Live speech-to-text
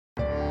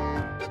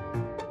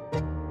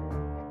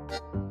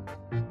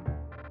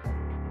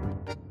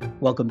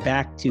Welcome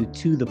back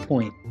to the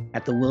Point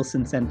at the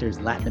Wilson Center's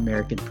Latin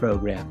American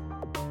program.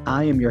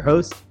 I am your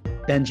host,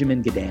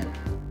 Benjamin Gedan.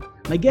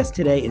 My guest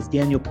today is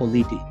Daniel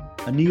Politi,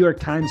 a New York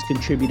Times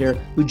contributor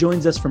who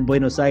joins us from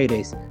Buenos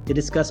Aires to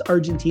discuss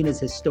Argentina's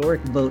historic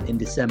vote in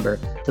December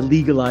to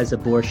legalize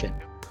abortion,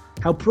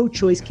 how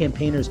pro-choice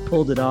campaigners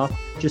pulled it off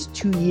just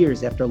 2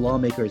 years after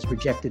lawmakers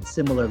rejected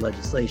similar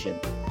legislation,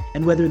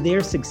 and whether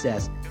their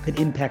success could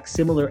impact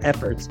similar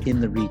efforts in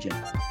the region.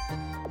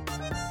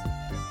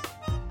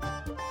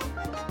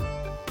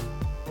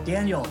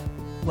 Daniel,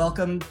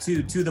 welcome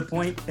to the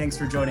Point. Thanks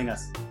for joining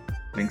us.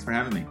 Thanks for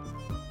having me.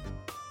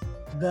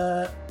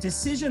 The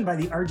decision by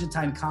the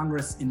Argentine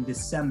Congress in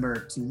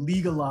December to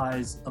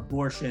legalize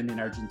abortion in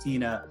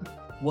Argentina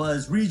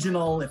was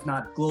regional, if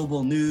not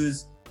global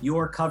news.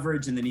 Your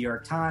coverage in the New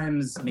York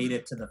Times made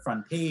it to the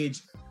front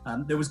page.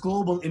 There was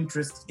global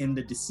interest in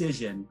the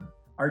decision.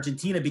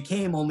 Argentina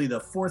became only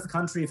the fourth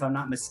country, if I'm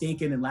not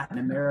mistaken, in Latin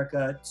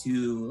America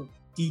to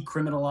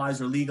decriminalize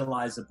or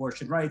legalize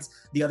abortion rights.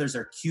 The others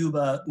are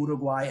Cuba,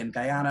 Uruguay, and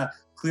Guyana.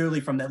 Clearly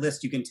from that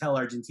list, you can tell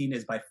Argentina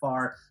is by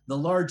far the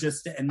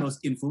largest and most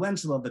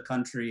influential of the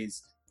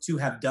countries to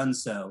have done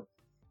so.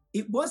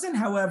 It wasn't,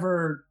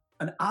 however,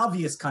 an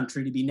obvious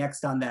country to be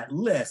next on that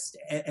list.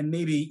 And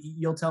maybe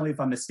you'll tell me if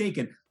I'm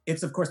mistaken.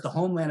 It's, of course, the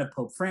homeland of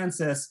Pope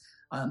Francis.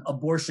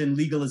 Abortion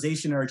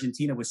legalization in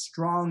Argentina was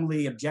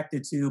strongly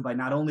objected to by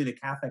not only the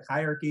Catholic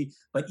hierarchy,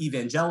 but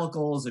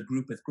evangelicals, a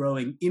group with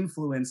growing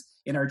influence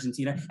in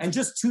Argentina. And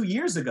just 2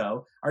 years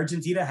ago,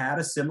 Argentina had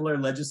a similar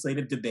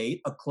legislative debate,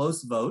 a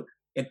close vote.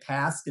 It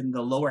passed in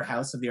the lower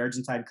house of the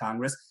Argentine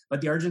Congress, but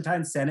the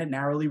Argentine Senate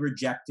narrowly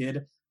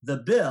rejected the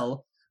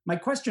bill. My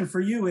question for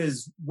you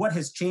is, what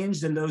has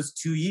changed in those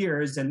 2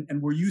 years? And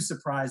were you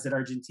surprised that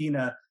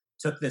Argentina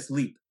took this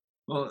leap?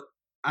 Well,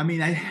 I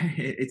mean,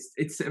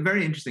 it's a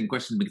very interesting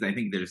question because I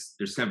think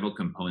there's several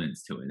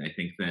components to it. I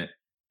think that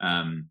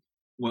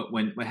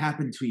what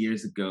happened 2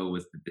 years ago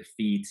was the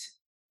defeat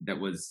that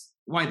was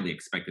widely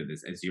expected.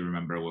 As you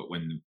remember,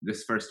 when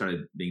this first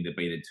started being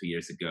debated 2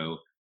 years ago,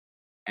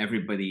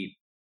 everybody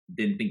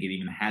didn't think it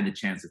even had a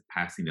chance of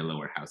passing the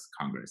lower house of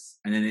Congress.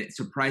 And then it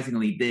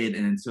surprisingly did.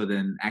 And so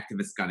then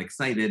activists got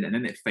excited and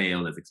then it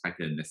failed as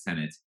expected in the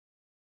Senate.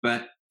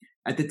 But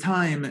at the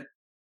time,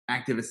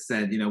 activists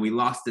said, we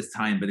lost this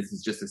time, but this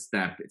is just a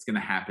step. It's going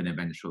to happen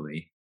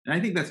eventually. And I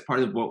think that's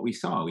part of what we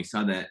saw. We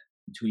saw that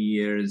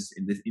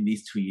in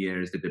these 2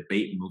 years, the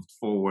debate moved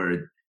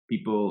forward.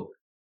 People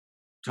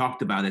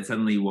talked about it.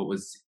 Suddenly what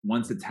was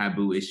once a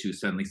taboo issue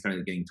suddenly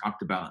started getting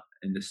talked about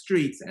in the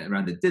streets,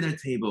 around the dinner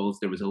tables.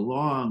 There was a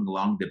long,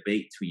 long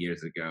debate 2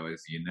 years ago,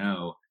 as you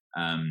know.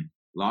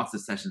 Lots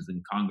of sessions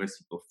in Congress,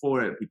 people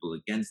for it, people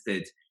against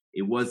it.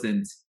 It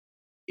wasn't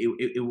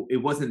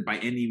by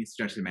any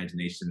stretch of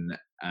imagination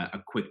a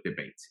quick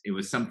debate. It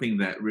was something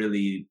that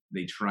really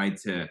they tried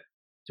to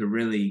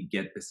really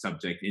get the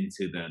subject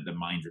into the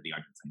minds of the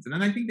Argentines. And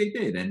then I think they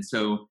did. And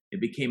so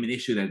it became an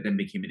issue that then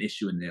became an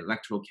issue in the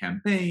electoral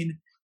campaign.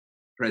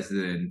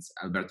 President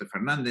Alberto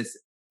Fernandez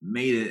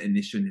made it an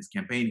issue in his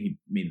campaign. He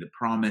made the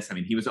promise. I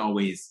mean, it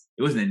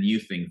wasn't a new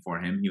thing for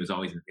him. He was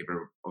always in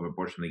favor of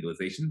abortion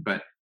legalization,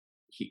 but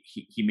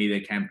he made a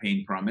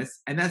campaign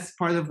promise. And that's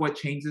part of what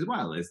changed as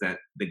well, is that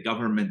the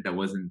government that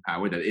was in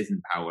power, that is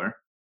in power,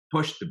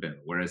 pushed the bill.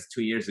 Whereas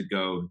 2 years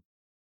ago,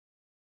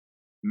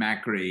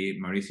 Mauricio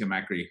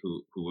Macri,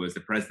 who was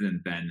the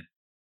president then,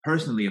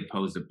 personally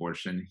opposed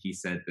abortion. He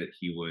said that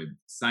he would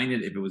sign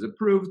it if it was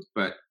approved,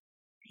 but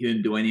he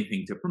didn't do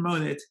anything to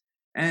promote it.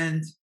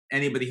 And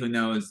anybody who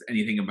knows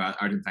anything about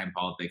Argentine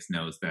politics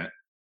knows that,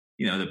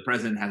 the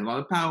president has a lot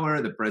of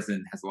power. The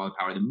president has a lot of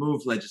power to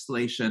move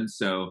legislation.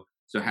 So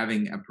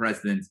having a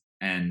president,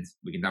 and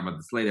we can talk about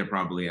this later,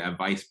 probably a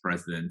vice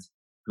president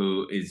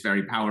who is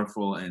very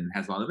powerful and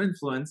has a lot of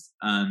influence,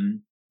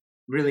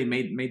 really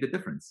made the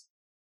difference.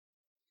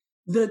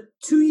 The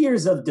 2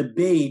 years of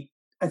debate,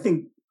 I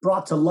think,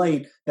 brought to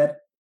light that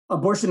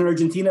abortion in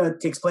Argentina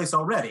takes place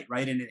already,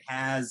 right? And it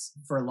has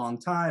for a long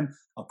time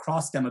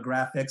across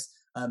demographics,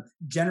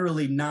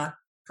 generally not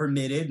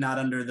permitted, not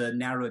under the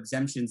narrow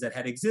exemptions that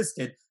had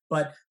existed,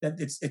 but that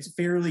it's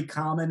fairly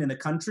common in the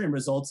country and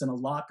results in a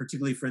lot,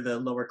 particularly for the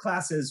lower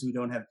classes who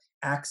don't have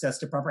access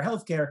to proper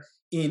healthcare,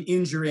 in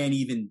injury and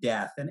even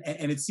death. And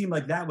it seemed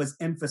like that was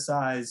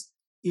emphasized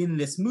in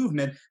this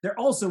movement. There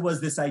also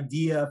was this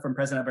idea from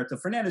President Alberto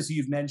Fernandez, who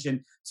you've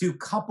mentioned, to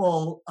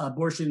couple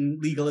abortion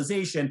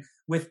legalization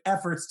with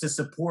efforts to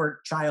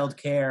support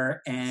childcare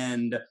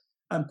and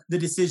the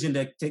decision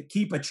to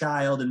keep a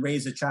child and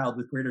raise a child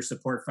with greater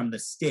support from the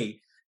state.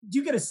 Do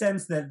you get a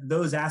sense that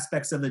those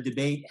aspects of the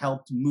debate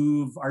helped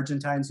move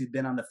Argentines who've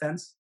been on the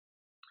fence?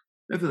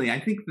 Definitely. I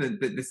think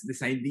that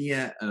this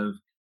idea of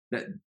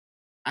that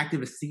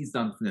activists seized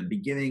on from the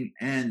beginning,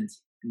 and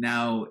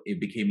now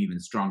it became even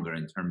stronger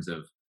in terms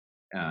of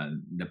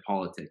the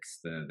politics.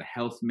 The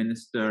health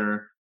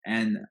minister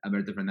and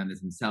Alberto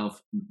Fernandez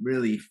himself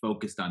really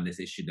focused on this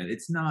issue, that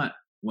it's not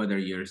whether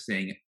you're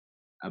saying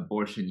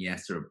abortion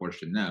yes or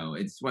abortion no.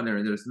 It's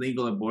whether there's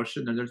legal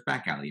abortion or there's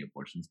back alley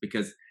abortions,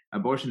 because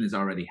abortion is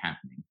already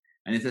happening.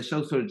 And it's a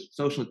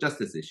social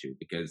justice issue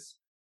because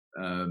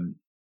um,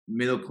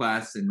 middle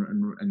class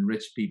and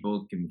rich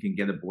people can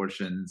get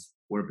abortions,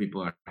 poor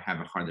people have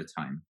a harder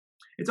time.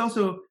 It's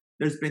also,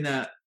 there's been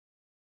a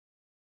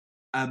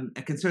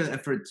concerted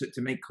effort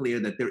to make clear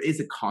that there is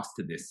a cost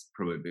to this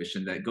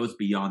prohibition that goes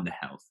beyond the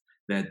health.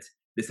 That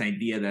this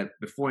idea that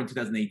before in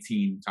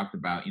 2018 talked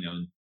about,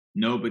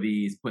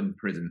 nobody's put in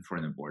prison for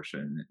an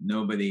abortion,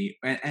 nobody,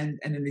 and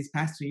in these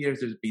past 2 years,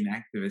 there's been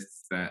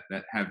activists that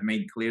have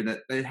made clear that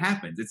it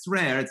happens. It's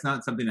rare. It's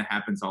not something that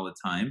happens all the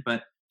time,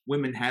 but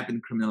women have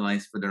been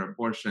criminalized for their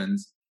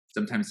abortions.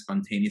 Sometimes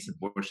spontaneous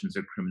abortions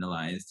are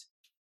criminalized.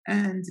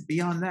 And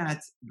beyond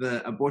that,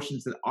 the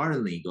abortions that are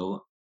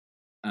illegal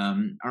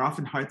are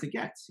often hard to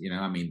get.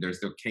 There's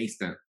the case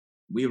that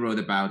we wrote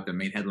about that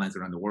made headlines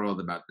around the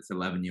world about this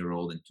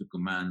 11-year-old in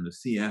Tucumán,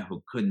 Lucia,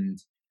 who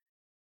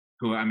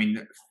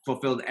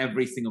fulfilled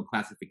every single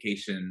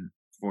classification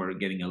for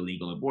getting a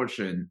legal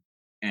abortion,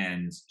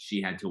 and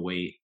she had to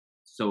wait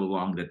so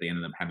long that they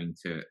ended up having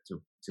to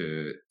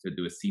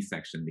do a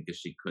C-section because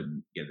she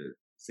couldn't get a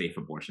safe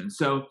abortion.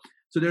 So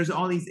there's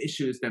all these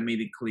issues that made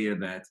it clear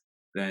that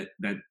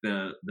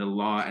the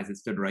law as it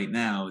stood right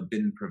now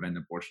didn't prevent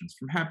abortions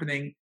from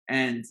happening,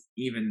 and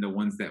even the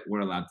ones that were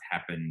allowed to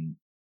happen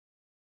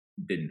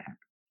didn't happen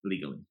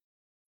legally.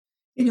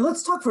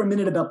 Let's talk for a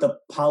minute about the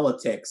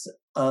politics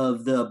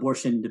of the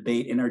abortion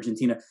debate in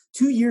Argentina.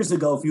 2 years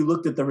ago, if you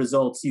looked at the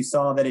results, you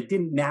saw that it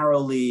didn't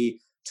narrowly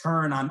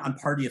turn on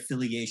party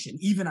affiliation,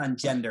 even on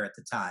gender at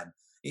the time.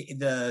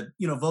 The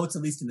votes,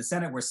 at least in the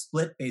Senate, were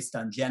split based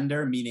on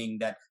gender, meaning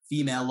that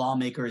female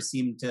lawmakers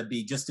seemed to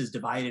be just as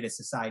divided as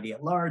society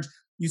at large.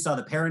 You saw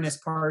the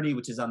Peronist Party,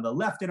 which is on the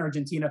left in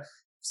Argentina,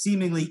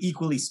 seemingly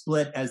equally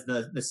split as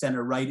the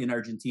center right in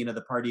Argentina,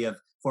 the party of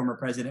former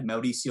President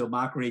Mauricio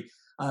Macri.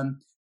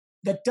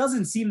 That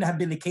doesn't seem to have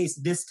been the case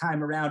this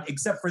time around,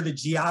 except for the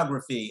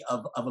geography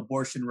of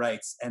abortion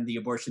rights and the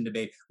abortion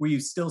debate, where you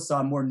still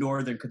saw more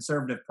northern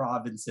conservative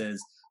provinces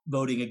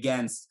voting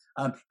against.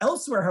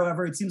 Elsewhere,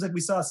 however, it seems like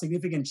we saw a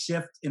significant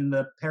shift in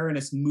the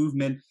Peronist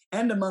movement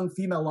and among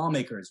female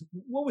lawmakers.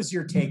 What was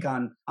your take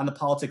on the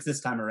politics this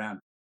time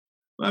around?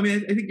 Well, I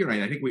think you're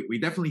right. I think we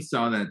definitely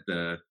saw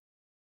that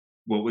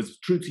what was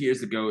true 2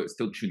 years ago is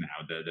still true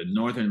now. The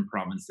northern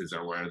provinces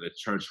are where the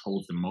church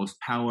holds the most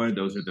power.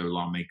 Those are the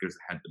lawmakers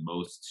that had the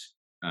most,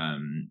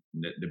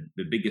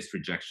 the biggest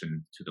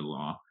rejection to the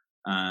law.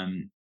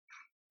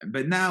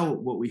 But now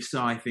what we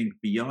saw, I think,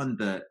 beyond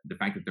the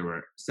fact that there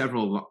were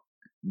several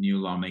new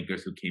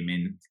lawmakers who came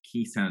in,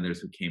 key senators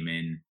who came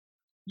in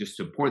just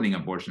supporting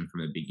abortion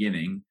from the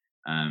beginning,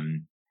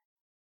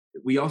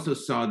 we also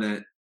saw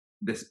that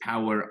this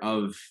power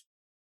of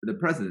the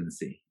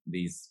presidency.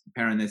 These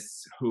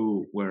Peronists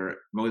who were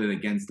voted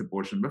against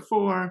abortion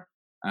before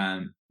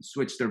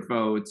switched their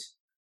vote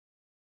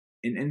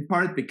in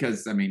part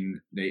because,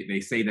 they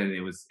say that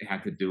it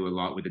had to do a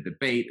lot with the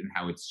debate and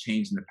how it's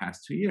changed in the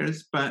past 2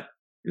 years, but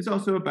it's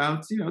also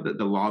about, the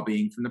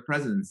lobbying from the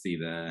presidency,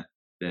 the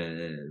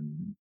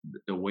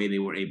way they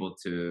were able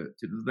to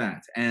do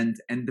that. And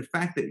the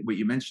fact that what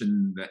you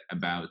mentioned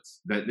about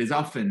that is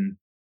often,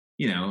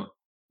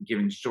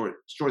 given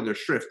shorter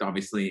shrift,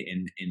 obviously,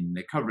 in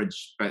the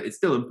coverage, but it's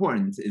still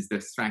important, is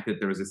this fact that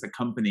there was this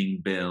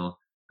accompanying bill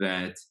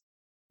that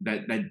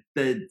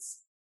did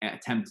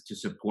attempt to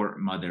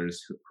support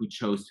mothers who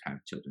chose to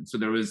have children. So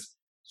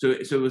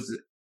it was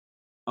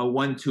a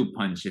 1-2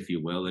 punch, if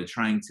you will. They're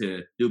trying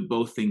to do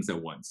both things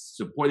at once,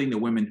 supporting the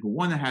women who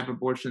want to have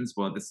abortions,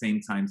 while at the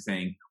same time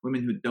saying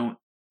women who don't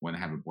want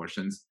to have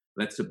abortions,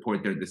 let's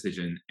support their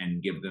decision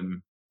and give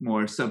them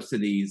more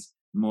subsidies,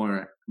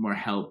 more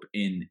help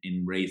in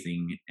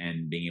raising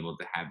and being able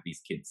to have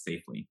these kids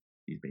safely,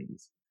 these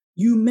babies.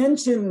 You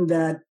mentioned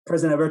that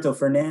President Alberto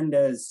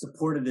Fernandez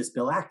supported this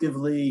bill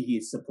actively. He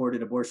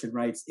supported abortion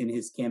rights in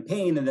his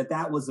campaign, and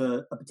that was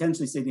a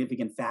potentially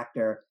significant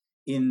factor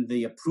in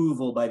the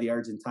approval by the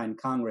Argentine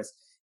Congress.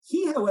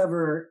 He,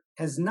 however,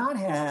 has not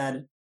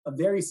had a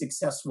very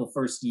successful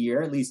first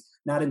year, at least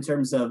not in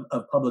terms of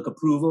public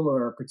approval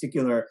or a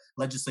particular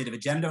legislative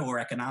agenda or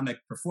economic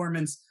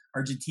performance.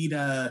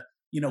 Argentina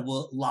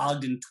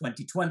logged in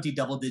 2020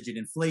 double-digit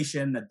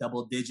inflation, a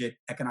double-digit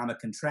economic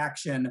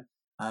contraction.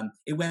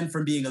 It went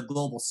from being a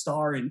global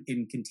star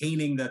in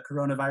containing the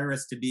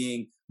coronavirus to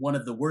being one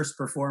of the worst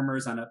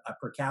performers on a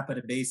per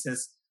capita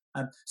basis.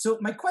 So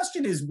my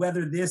question is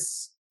whether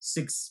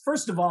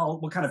first of all,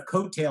 what kind of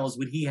coattails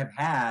would he have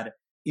had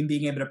in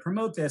being able to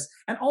promote this?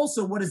 And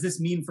also, what does this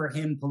mean for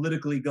him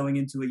politically going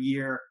into a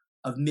year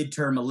of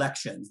midterm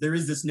elections? There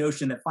is this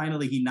notion that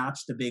finally he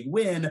notched a big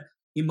win.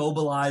 He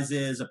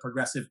mobilizes a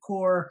progressive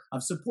core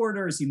of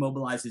supporters. He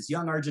mobilizes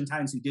young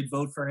Argentines who did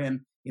vote for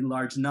him in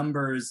large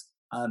numbers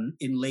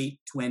in late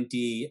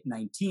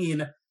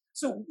 2019.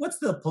 So what's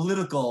the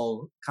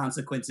political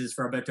consequences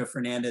for Alberto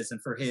Fernandez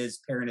and for his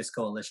Peronist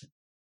coalition?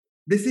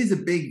 This is a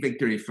big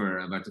victory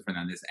for Alberto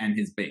Fernandez and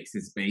his base,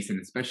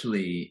 and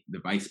especially the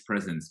vice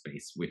president's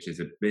base, which is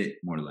a bit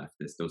more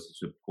leftist. Those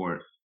who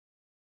support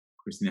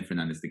Cristina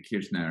Fernandez de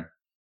Kirchner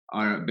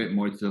are a bit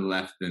more to the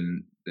left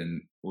than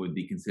what would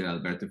be considered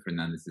Alberto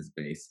Fernandez's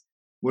base,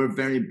 were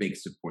very big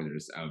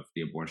supporters of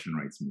the abortion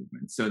rights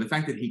movement. So the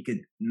fact that he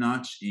could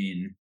notch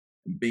in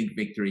a big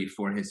victory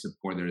for his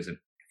supporters, a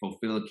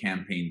fulfilled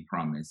campaign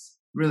promise,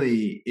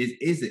 really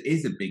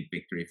is a big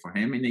victory for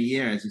him in a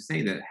year, as you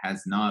say, that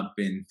has not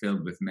been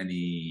filled with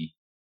many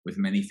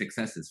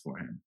successes for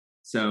him.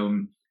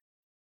 So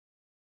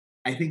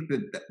I think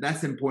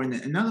that's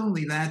important, and not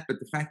only that, but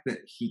the fact that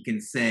he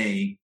can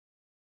say,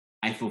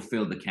 "I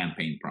fulfilled the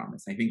campaign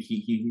promise." I think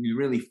he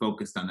really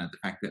focused on that. The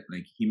fact that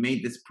like he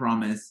made this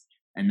promise,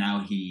 and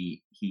now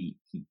he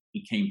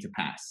came to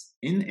pass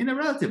in a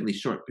relatively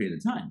short period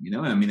of time. You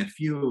know, I mean, a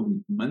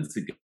few months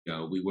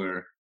ago,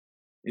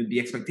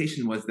 the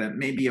expectation was that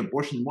maybe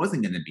abortion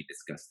wasn't going to be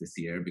discussed this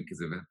year because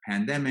of a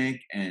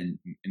pandemic, and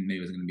maybe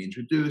it was going to be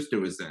introduced. There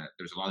was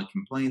a lot of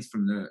complaints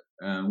from the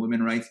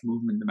women rights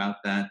movement about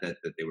that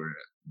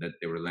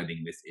they were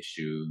letting this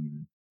issue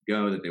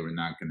go, that they were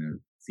not going to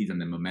seize on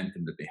the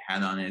momentum that they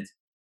had on it.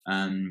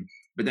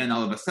 But then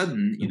all of a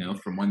sudden, you know,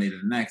 from one day to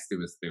the next, they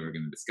were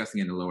going to discuss it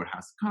in the lower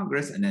house of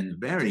Congress, and then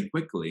very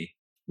quickly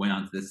went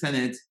on to the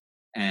Senate,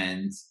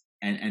 and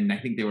I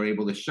think they were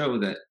able to show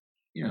that,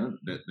 you know,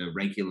 the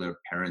regular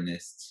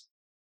Peronist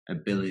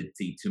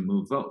ability to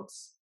move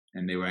votes,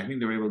 and I think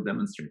they were able to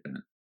demonstrate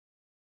that.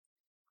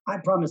 I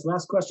promise,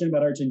 last question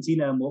about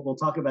Argentina, and we'll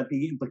talk about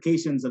the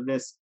implications of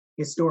this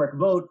historic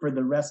vote for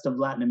the rest of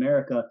Latin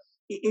America.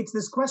 It's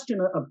this question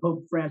of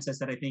Pope Francis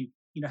that I think,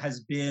 you know,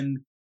 has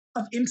been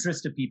of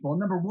interest to people.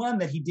 Number one,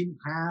 that he didn't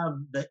have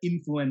the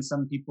influence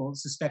some people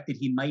suspected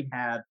he might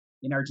have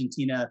in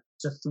Argentina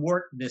to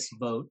thwart this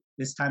vote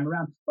this time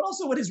around, but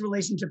also what his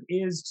relationship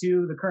is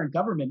to the current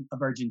government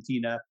of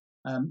Argentina.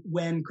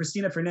 When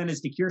Cristina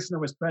Fernández de Kirchner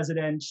was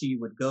president, she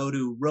would go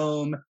to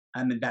Rome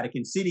and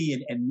Vatican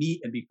City and meet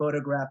and be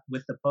photographed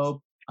with the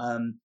Pope.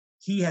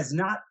 He has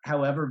not,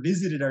 however,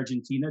 visited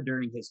Argentina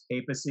during his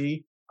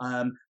papacy.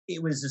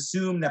 It was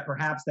assumed that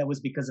perhaps that was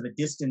because of a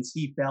distance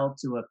he felt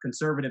to a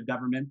conservative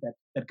government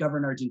that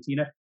governed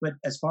Argentina. But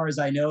as far as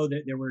I know,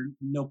 there were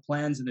no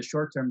plans in the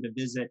short term to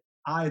visit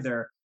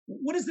either.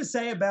 What does this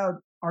say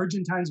about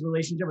Argentine's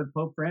relationship with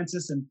Pope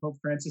Francis and Pope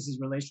Francis's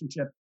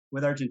relationship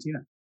with Argentina?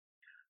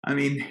 I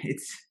mean,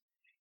 it's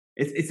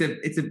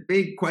a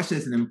big question.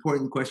 It's an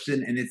important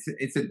question, and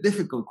it's a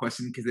difficult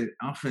question because it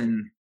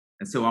often,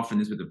 and so often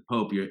is with the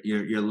Pope,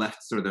 you're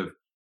left sort of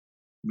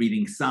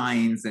reading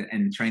signs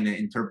and trying to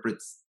interpret,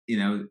 you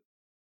know,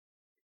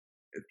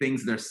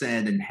 things that are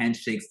said and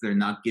handshakes that are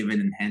not given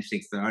and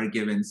handshakes that are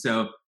given.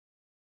 So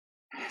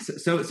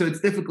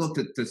it's difficult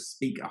to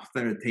speak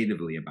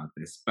authoritatively about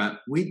this, but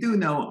we do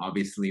know,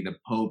 obviously, the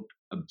Pope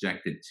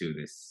objected to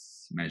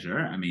this measure.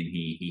 I mean,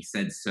 he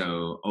said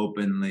so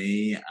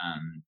openly,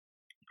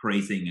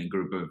 praising a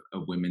group of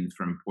women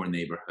from poor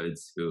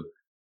neighborhoods who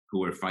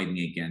were fighting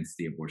against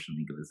the abortion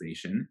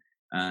legalization.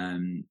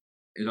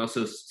 There's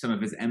also some of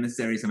his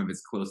emissaries, some of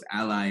his close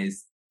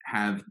allies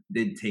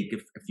did take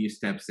a few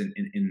steps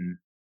in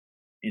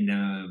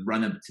the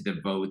run up to the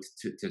vote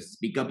to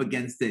speak up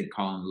against it,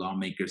 calling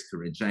lawmakers to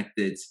reject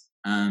it.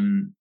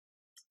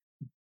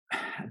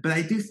 But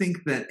I do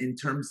think that in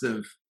terms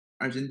of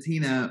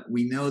Argentina,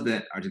 we know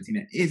that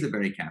Argentina is a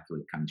very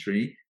Catholic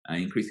country,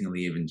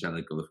 increasingly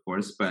evangelical, of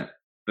course, but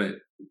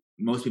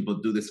most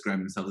people do describe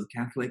themselves as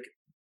Catholic.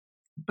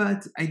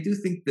 But I do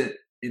think that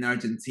in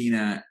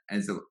Argentina,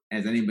 as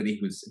anybody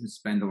who's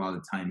spent a lot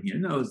of time here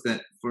knows,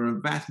 that for a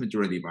vast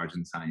majority of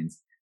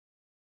Argentines,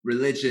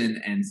 religion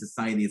and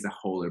society as a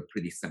whole are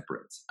pretty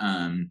separate.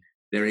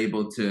 They're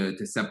able to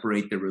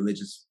separate their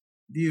religious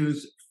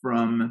views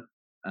from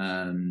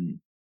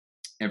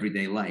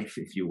everyday life,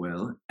 if you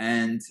will.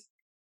 And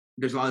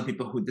there's a lot of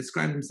people who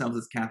describe themselves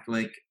as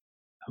Catholic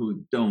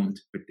who don't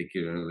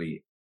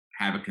particularly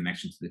have a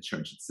connection to the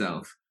church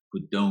itself,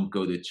 who don't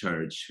go to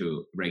church,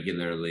 who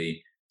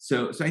regularly.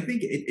 So I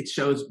think it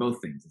shows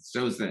both things. It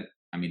shows that,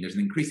 I mean, there's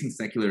an increasing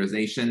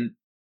secularization,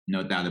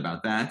 no doubt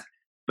about that.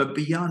 But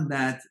beyond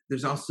that,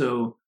 there's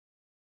also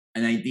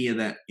an idea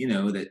that, you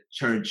know, that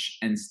church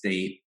and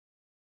state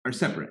are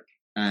separate,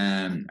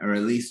 or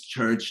at least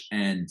church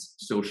and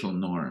social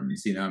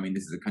norms. You know, I mean,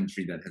 this is a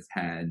country that has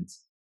had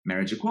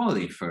marriage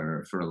equality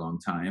for a long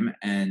time,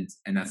 and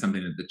that's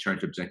something that the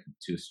church objected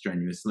to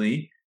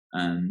strenuously.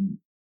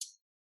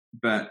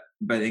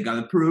 But it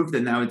got approved,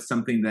 and now it's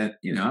something that,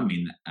 you know, I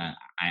mean,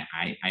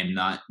 I'm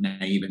not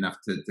naive enough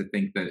to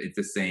think that it's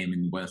the same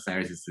in Buenos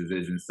Aires as it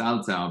is in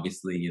Salta.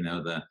 Obviously, you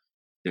know,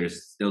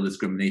 there's still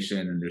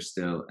discrimination and there's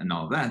still and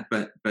all that,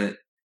 but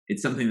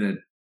it's something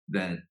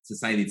that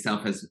society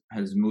itself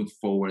has moved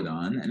forward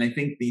on. And I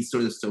think these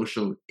sort of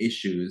social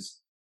issues,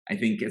 I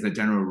think as a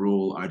general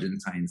rule,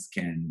 Argentines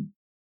can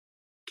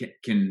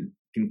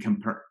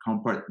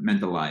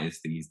compartmentalize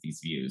these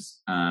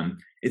views.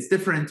 It's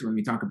different when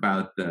we talk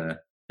about the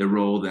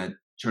role that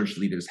church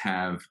leaders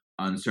have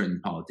on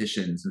certain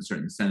politicians and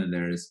certain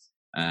senators,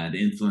 the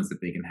influence that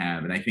they can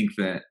have. And I think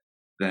that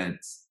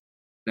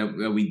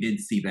that we did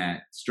see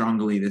that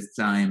strongly this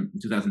time.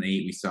 In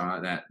 2008, we saw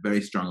that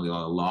very strongly, a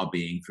lot of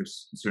lobbying for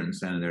certain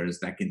senators.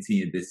 That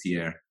continued this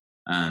year.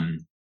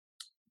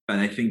 But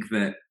I think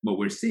that what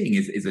we're seeing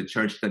is a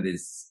church that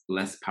is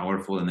less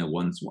powerful than it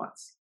once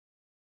was.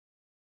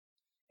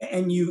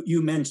 And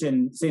you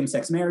mentioned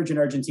same-sex marriage in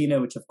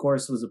Argentina, which of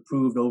course was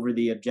approved over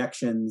the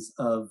objections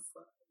of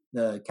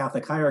the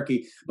Catholic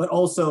hierarchy, but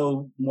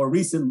also more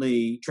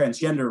recently,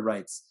 transgender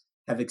rights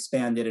have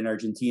expanded in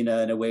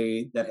Argentina in a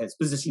way that has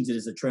positioned it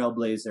as a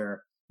trailblazer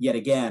yet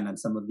again on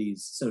some of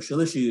these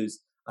social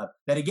issues.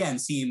 That again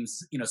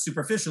seems,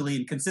 superficially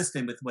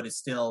inconsistent with what is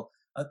still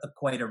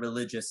quite a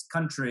religious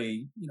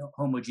country,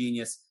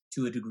 homogeneous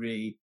to a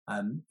degree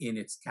in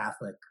its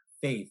Catholic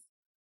faith.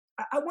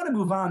 I want to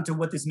move on to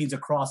what this means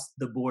across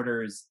the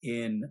borders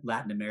in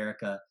Latin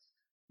America.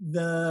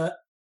 The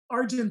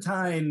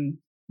Argentine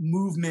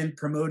movement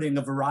promoting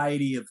a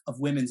variety of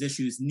women's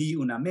issues, Ni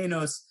Una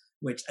Menos,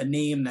 which a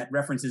name that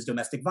references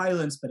domestic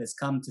violence, but has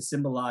come to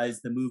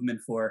symbolize the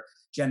movement for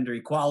gender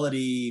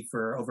equality,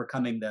 for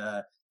overcoming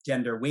the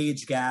gender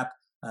wage gap,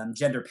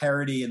 gender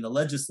parity in the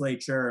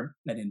legislature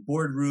and in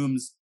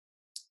boardrooms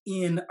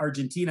in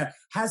Argentina,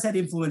 has had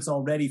influence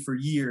already for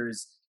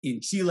years in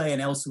Chile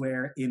and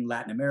elsewhere in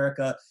Latin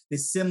America.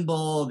 This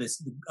symbol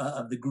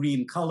of the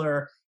green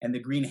color and the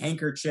green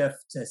handkerchief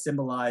to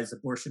symbolize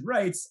abortion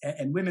rights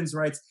and women's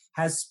rights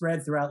has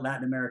spread throughout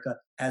Latin America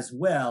as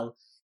well.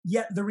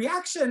 Yet the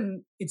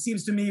reaction, it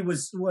seems to me,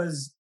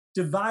 was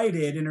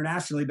divided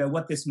internationally about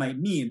what this might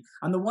mean.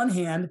 On the one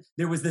hand,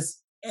 there was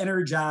this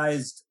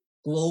energized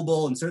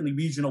global and certainly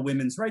regional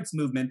women's rights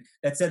movement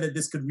that said that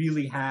this could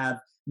really have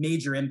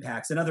major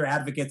impacts. And other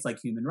advocates like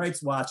Human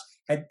Rights Watch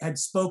had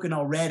spoken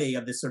already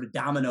of this sort of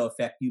domino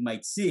effect you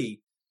might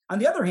see. On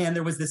the other hand,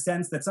 there was the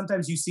sense that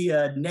sometimes you see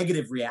a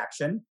negative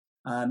reaction,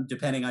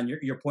 depending on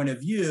your point of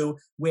view,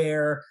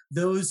 where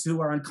those who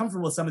are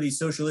uncomfortable with some of these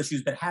social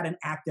issues but hadn't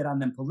acted on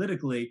them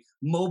politically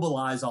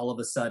mobilize all of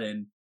a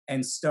sudden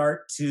and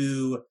start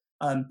to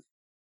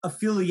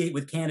affiliate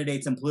with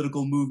candidates and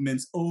political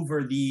movements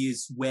over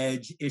these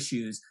wedge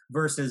issues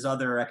versus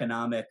other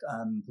economic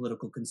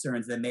political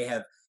concerns that may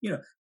have,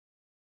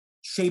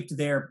 shaped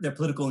their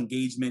political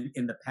engagement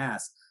in the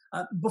past.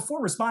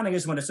 Before responding, I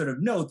just want to sort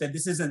of note that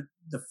this isn't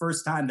the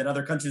first time that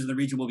other countries in the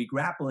region will be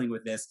grappling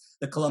with this.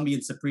 The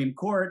Colombian Supreme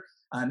Court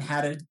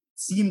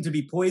seemed to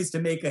be poised to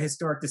make a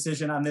historic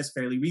decision on this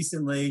fairly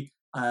recently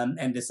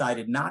and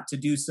decided not to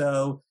do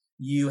so.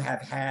 You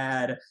have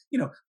had,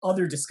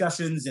 other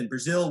discussions in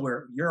Brazil,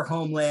 where your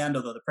homeland,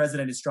 although the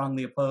president is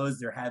strongly opposed,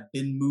 there have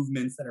been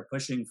movements that are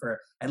pushing for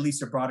at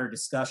least a broader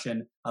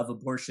discussion of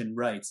abortion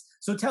rights.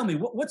 So tell me,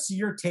 what's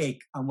your take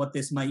on what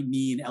this might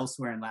mean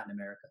elsewhere in Latin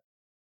America?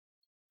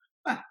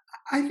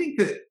 I think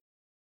that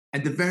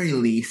at the very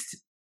least,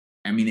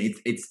 I mean,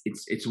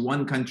 it's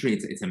one country.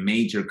 It's a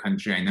major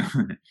country. I know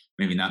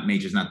maybe not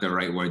major is not the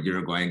right word.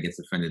 Uruguay gets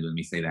offended when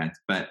we say that,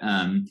 but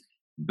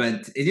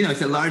it's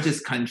the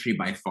largest country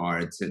by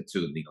far to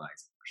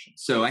legalize abortion.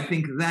 So I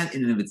think that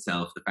in and of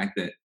itself, the fact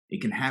that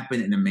it can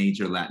happen in a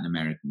major Latin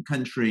American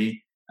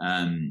country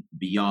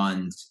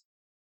beyond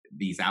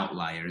these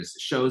outliers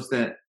shows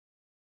that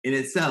in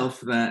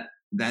itself that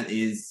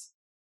is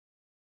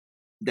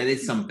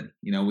something.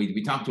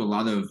 We talked to a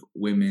lot of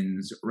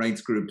women's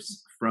rights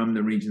groups from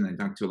the region. I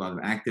talked to a lot of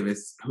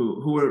activists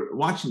who are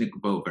watching the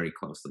vote very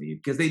closely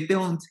because they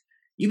don't,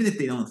 even if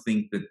they don't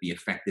think that the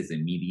effect is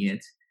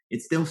immediate,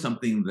 it's still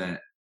something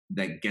that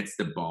gets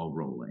the ball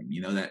rolling,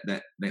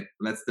 that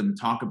lets them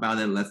talk about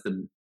it, lets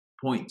them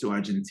point to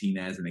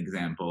Argentina as an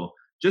example,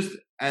 just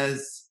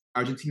as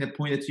Argentina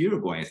pointed to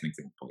Uruguay as an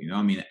example.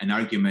 An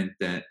argument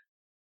that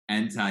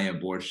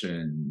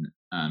anti-abortion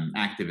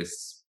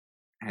activists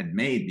had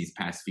made these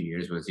past few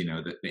years was,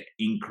 that they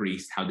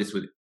increased how this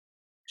would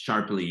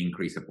sharply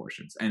increase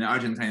abortions. And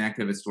Argentine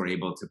activists were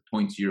able to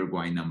point to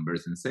Uruguay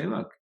numbers and say,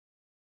 look,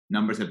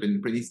 numbers have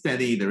been pretty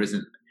steady. There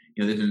isn't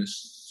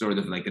sort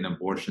of like an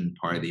abortion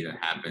party that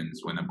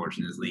happens when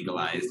abortion is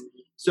legalized.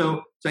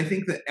 So I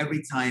think that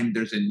every time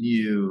there's a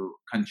new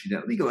country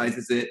that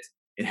legalizes it,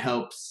 it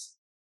helps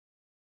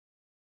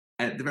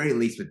at the very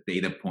least with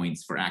data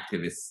points for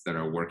activists that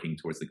are working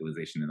towards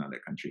legalization in other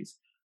countries.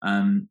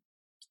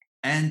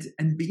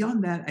 And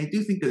beyond that, I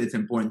do think that it's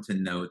important to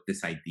note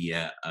this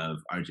idea of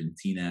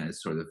Argentina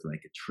as sort of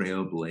like a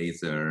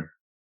trailblazer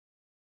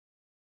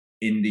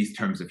in these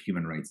terms of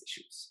human rights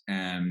issues,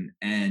 and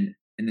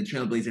the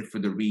trailblazer for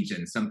the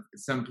region, some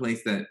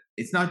place that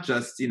it's not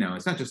just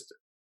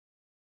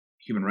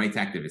human rights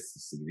activists to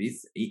see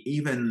these.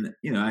 Even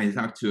I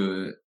talked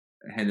to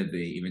a head of the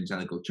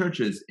evangelical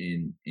churches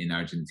in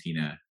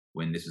Argentina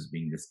when this was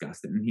being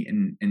discussed, and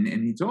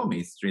he told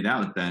me straight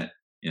out that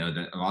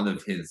that a lot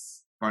of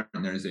his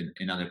partners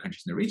in other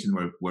countries in the region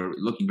were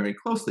looking very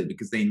closely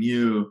because they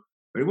knew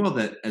very well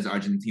that as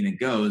Argentina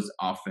goes,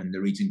 often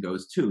the region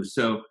goes too.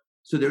 So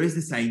there is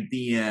this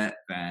idea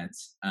that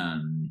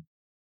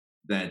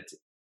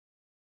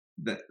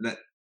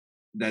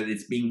that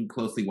it's being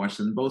closely watched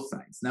on both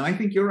sides. Now, I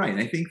think you're right.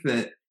 I think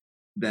that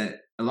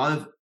a lot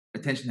of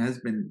attention has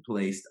been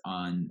placed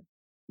on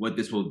what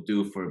this will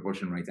do for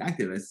abortion rights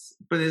activists,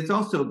 but it's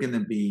also going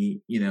to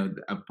be,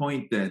 a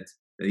point that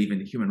even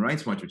the Human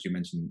Rights Watch, which you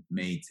mentioned,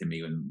 made to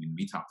me when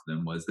we talked to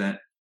them, was that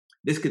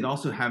this could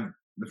also have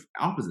the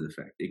opposite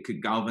effect. It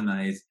could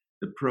galvanize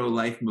the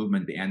pro-life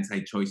movement, the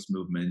anti-choice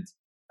movement,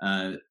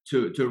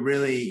 to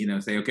really,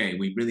 say, okay,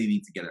 we really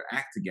need to get our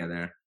act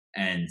together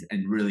and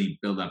really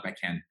build up a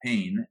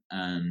campaign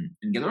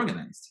and get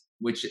organized.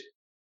 Which,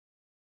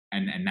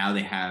 and now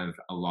they have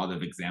a lot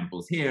of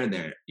examples here.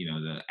 They're,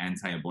 the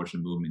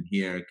anti-abortion movement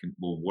here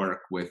will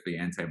work with the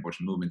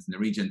anti-abortion movements in the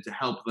region to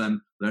help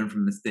them learn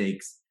from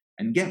mistakes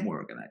and get more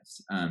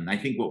organized. I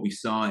think what we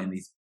saw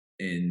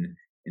in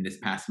this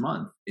past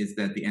month is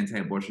that the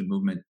anti-abortion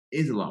movement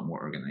is a lot more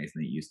organized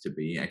than it used to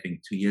be. I think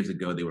 2 years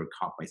ago they were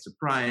caught by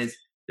surprise.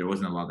 There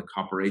wasn't a lot of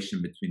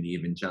cooperation between the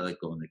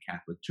evangelical and the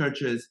Catholic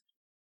churches.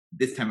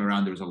 This time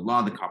around, there was a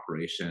lot of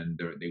cooperation.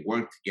 They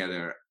worked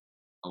together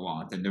a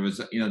lot, and there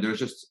was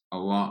just a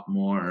lot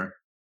more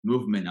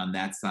movement on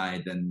that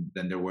side than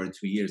there were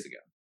 2 years ago.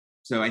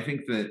 So I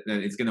think that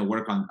it's going to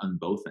work on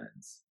both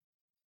ends.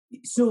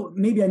 So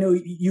maybe, I know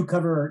you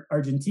cover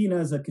Argentina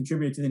as a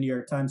contributor to the New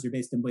York Times. You're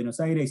based in Buenos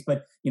Aires,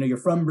 but you're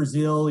from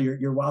Brazil.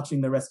 You're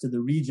watching the rest of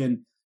the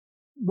region.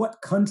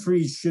 What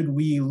countries should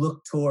we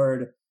look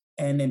toward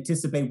and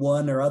anticipate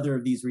one or other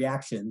of these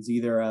reactions,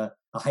 either a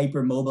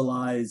hyper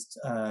mobilized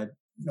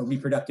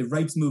reproductive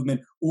rights movement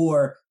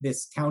or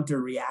this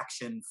counter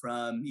reaction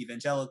from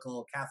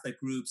evangelical Catholic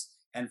groups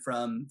and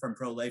from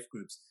pro-life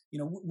groups?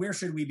 Where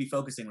should we be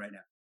focusing right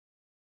now?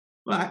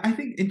 Well, I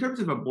think in terms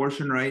of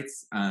abortion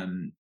rights,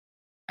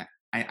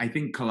 I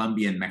think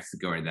Colombia and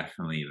Mexico are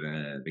definitely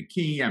the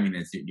key. I mean,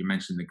 as you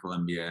mentioned, in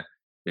Colombia,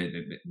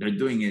 they're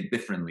doing it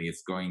differently.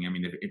 It's going,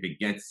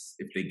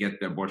 if they get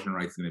the abortion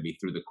rights, it's going to be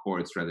through the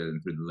courts rather than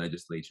through the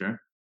legislature.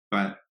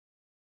 But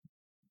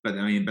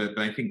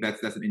I think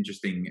that's an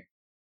interesting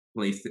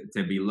place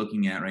to be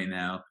looking at right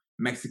now.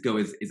 Mexico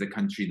is a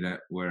country that,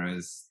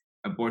 whereas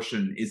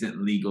abortion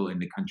isn't legal in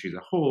the country as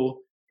a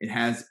whole,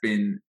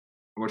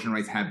 abortion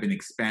rights have been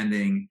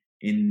expanding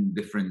in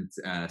different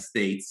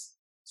states.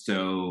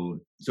 So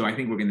I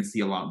think we're going to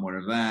see a lot more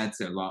of that.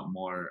 A lot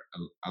more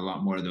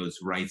of those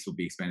rights will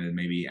be expanded,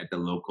 maybe at the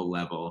local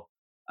level.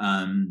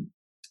 And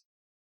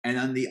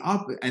on the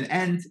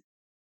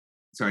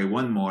sorry,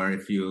 one more,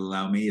 if you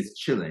allow me, is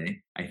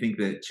Chile. I think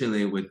that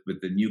Chile, with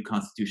the new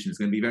constitution, is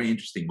going to be very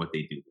interesting what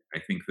they do. I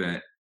think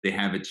that they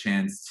have a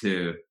chance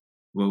to.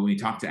 Well, when we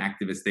talk to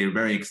activists, they're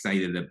very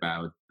excited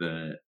about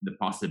the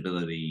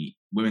possibility.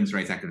 Women's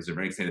rights activists are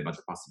very excited about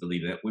the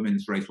possibility that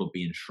women's rights will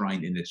be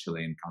enshrined in the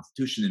Chilean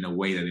constitution in a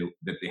way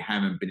that they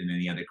haven't been in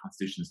any other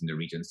constitutions in the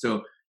region.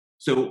 So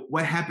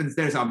what happens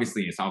there is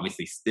obviously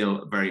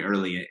still very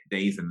early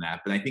days in that,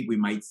 but I think we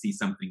might see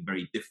something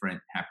very different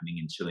happening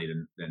in Chile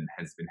than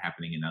has been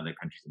happening in other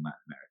countries in Latin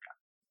America.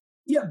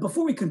 Yeah.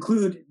 Before we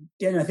conclude,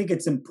 Daniel, I think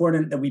it's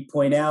important that we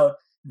point out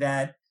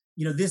that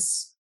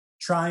this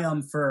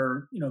triumph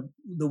for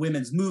the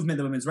women's movement,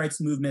 the women's rights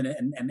movement,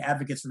 and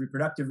advocates for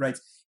reproductive rights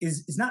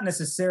is not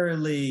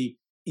necessarily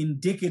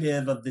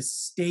indicative of the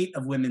state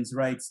of women's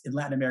rights in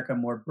Latin America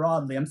more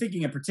broadly. I'm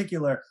thinking in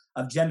particular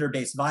of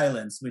gender-based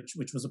violence,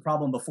 which was a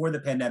problem before the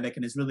pandemic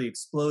and has really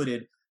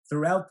exploded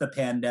throughout the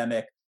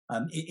pandemic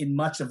in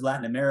much of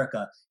Latin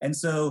America. And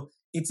so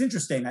it's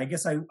interesting. I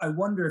guess I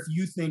wonder if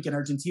you think in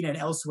Argentina and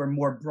elsewhere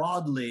more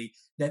broadly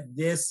that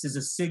this is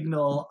a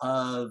signal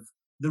of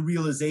the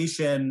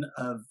realization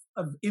of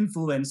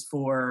influence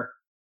for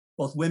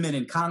both women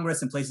in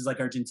Congress in places like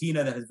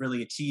Argentina that has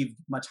really achieved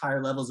much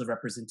higher levels of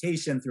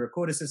representation through a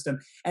quota system,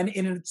 and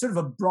in a sort of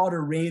a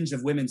broader range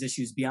of women's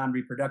issues beyond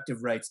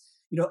reproductive rights.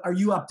 Are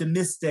you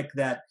optimistic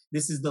that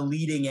this is the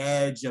leading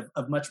edge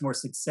of much more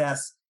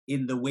success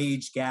in the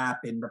wage gap,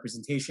 in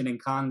representation in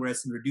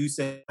Congress, and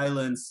reducing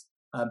violence?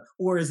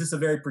 Or is this a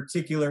very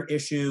particular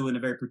issue in a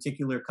very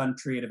particular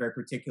country at a very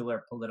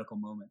particular political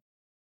moment?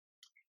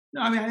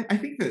 No, I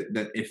think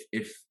that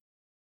if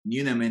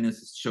Nuna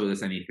Menos showed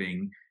us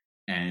anything,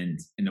 and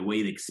the way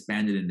it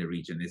expanded in the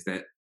region, is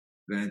that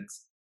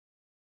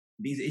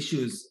these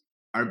issues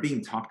are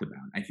being talked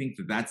about. I think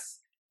that's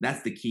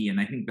the key,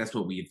 and I think that's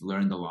what we've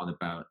learned a lot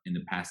about in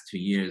the past 2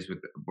 years with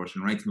the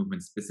abortion rights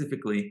movement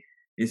specifically,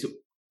 is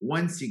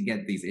once you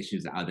get these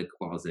issues out of the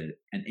closet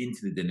and into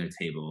the dinner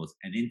tables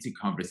and into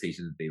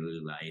conversations of daily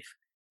life,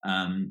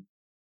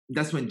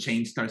 that's when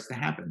change starts to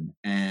happen.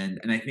 And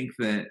I think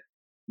that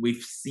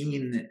we've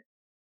seen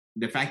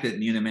the fact that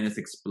Nuna Menos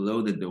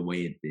exploded the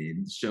way it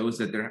did shows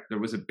that there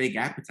was a big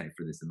appetite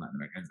for this in Latin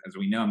America. As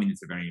we know,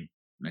 it's a very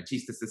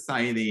machista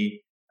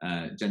society.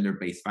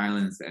 Gender-based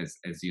violence,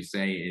 as you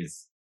say,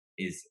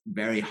 is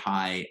very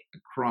high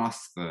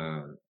across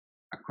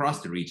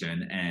the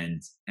region.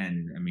 And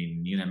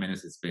Nuna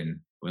Menos has been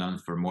going on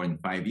for more than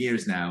 5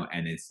 years now,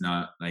 and it's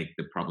not like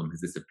the problem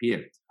has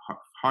disappeared.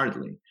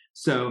 Hardly.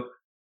 So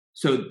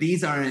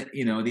these are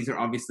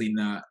obviously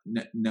not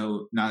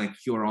a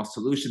cure-all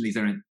solution. These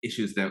aren't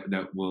issues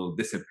that will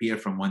disappear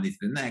from one day to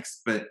the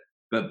next. But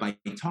by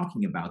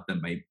talking about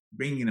them, by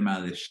bringing them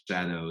out of the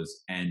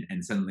shadows, and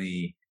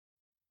suddenly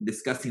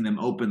discussing them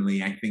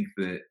openly, I think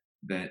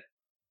that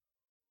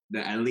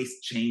at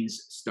least change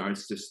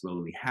starts to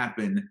slowly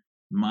happen.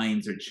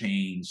 Minds are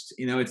changed.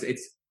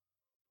 It's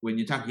when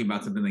you're talking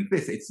about something like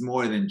this, it's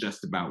more than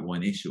just about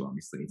one issue.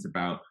 Obviously, it's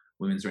about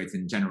women's rights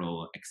in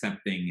general,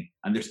 accepting,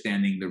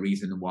 understanding the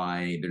reason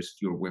why there's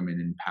fewer women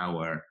in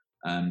power,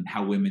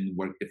 how women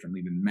work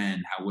differently than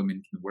men, how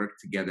women can work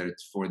together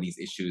for these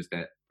issues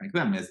that, like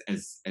them,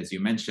 as you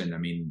mentioned. I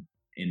mean,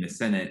 in the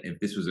Senate, if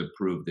this was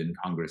approved in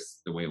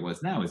Congress the way it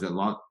was now, is a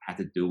lot had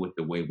to do with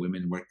the way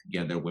women work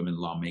together, women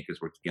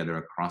lawmakers work together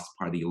across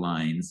party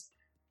lines,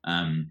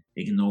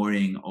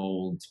 ignoring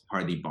old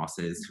party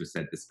bosses who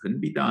said this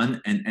couldn't be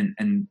done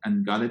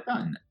and got it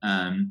done.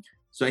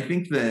 So I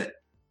think that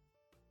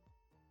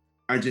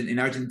in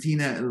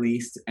Argentina, at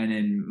least, and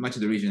in much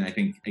of the region, I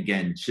think,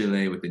 again,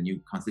 Chile with the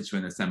new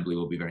Constituent Assembly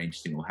will be very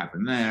interesting what will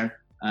happen there.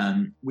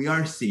 We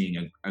are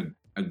seeing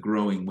a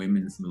growing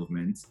women's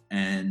movement,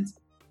 and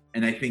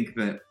I think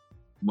that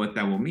what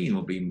that will mean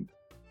will be,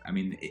 I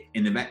mean,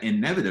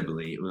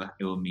 inevitably,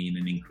 it will mean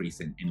an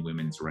increase in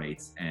women's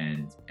rights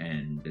and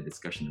the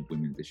discussion of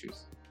women's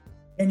issues.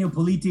 Daniel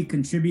Politi,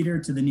 contributor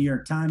to the New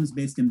York Times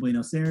based in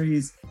Buenos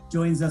Aires,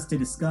 joins us to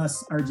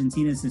discuss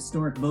Argentina's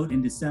historic vote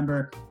in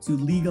December to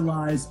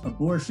legalize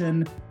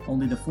abortion,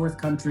 only the fourth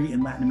country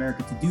in Latin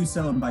America to do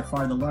so, and by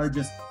far the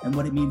largest, and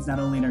what it means not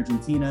only in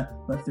Argentina,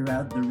 but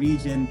throughout the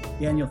region.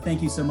 Daniel,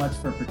 thank you so much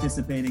for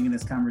participating in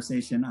this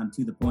conversation on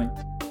To The Point.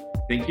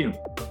 Thank you.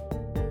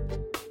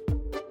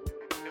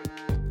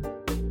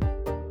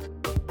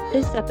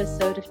 This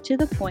episode of To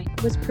The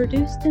Point was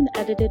produced and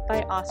edited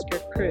by Oscar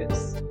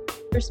Cruz.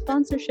 For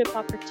sponsorship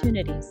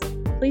opportunities,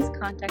 please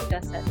contact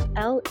us at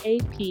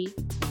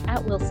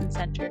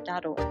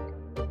lap@wilsoncenter.org.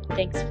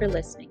 Thanks for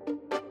listening.